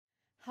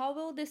How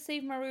will the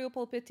Save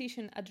Mariupol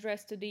petition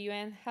addressed to the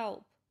UN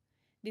help?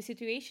 The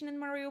situation in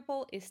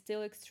Mariupol is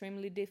still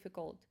extremely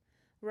difficult.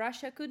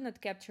 Russia could not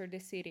capture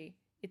the city,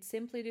 it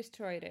simply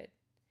destroyed it.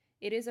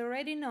 It is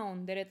already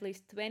known that at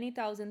least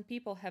 20,000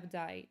 people have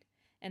died,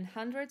 and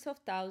hundreds of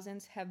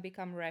thousands have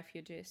become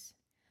refugees.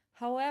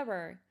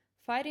 However,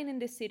 fighting in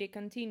the city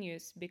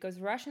continues because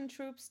Russian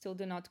troops still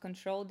do not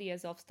control the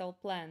Azovstal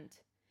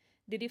plant.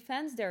 The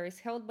defense there is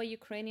held by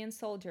Ukrainian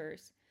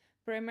soldiers,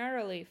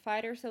 primarily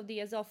fighters of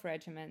the Azov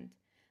regiment.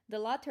 The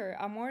latter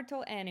are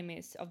mortal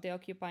enemies of the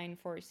occupying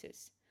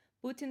forces.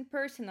 Putin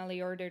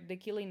personally ordered the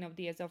killing of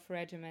the Azov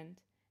regiment,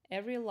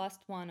 every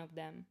last one of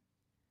them.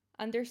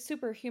 Under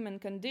superhuman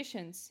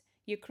conditions,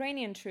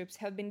 Ukrainian troops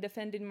have been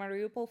defending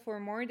Mariupol for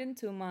more than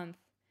 2 months.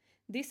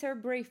 These are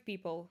brave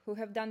people who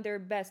have done their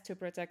best to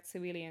protect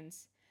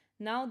civilians.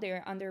 Now they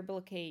are under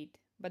blockade,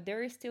 but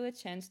there is still a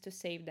chance to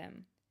save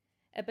them.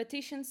 A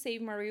petition Save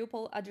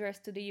Mariupol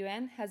addressed to the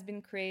UN has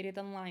been created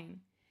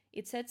online.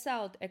 It sets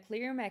out a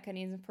clear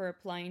mechanism for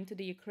applying to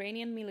the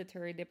Ukrainian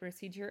military the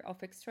procedure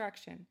of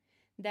extraction,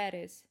 that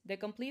is, the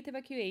complete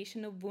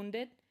evacuation of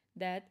wounded,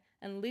 dead,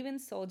 and living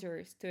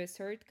soldiers to a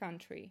third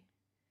country.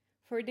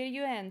 For the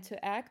UN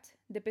to act,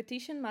 the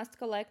petition must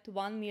collect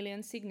 1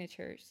 million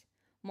signatures.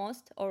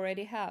 Most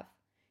already have.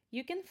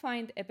 You can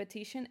find a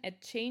petition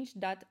at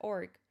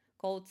change.org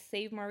called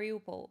Save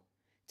Mariupol.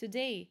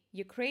 Today,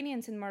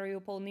 Ukrainians in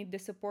Mariupol need the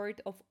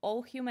support of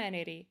all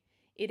humanity.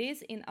 It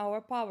is in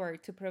our power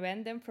to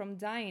prevent them from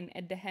dying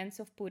at the hands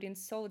of Putin's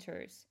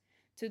soldiers.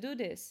 To do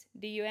this,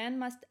 the UN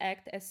must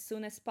act as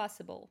soon as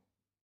possible.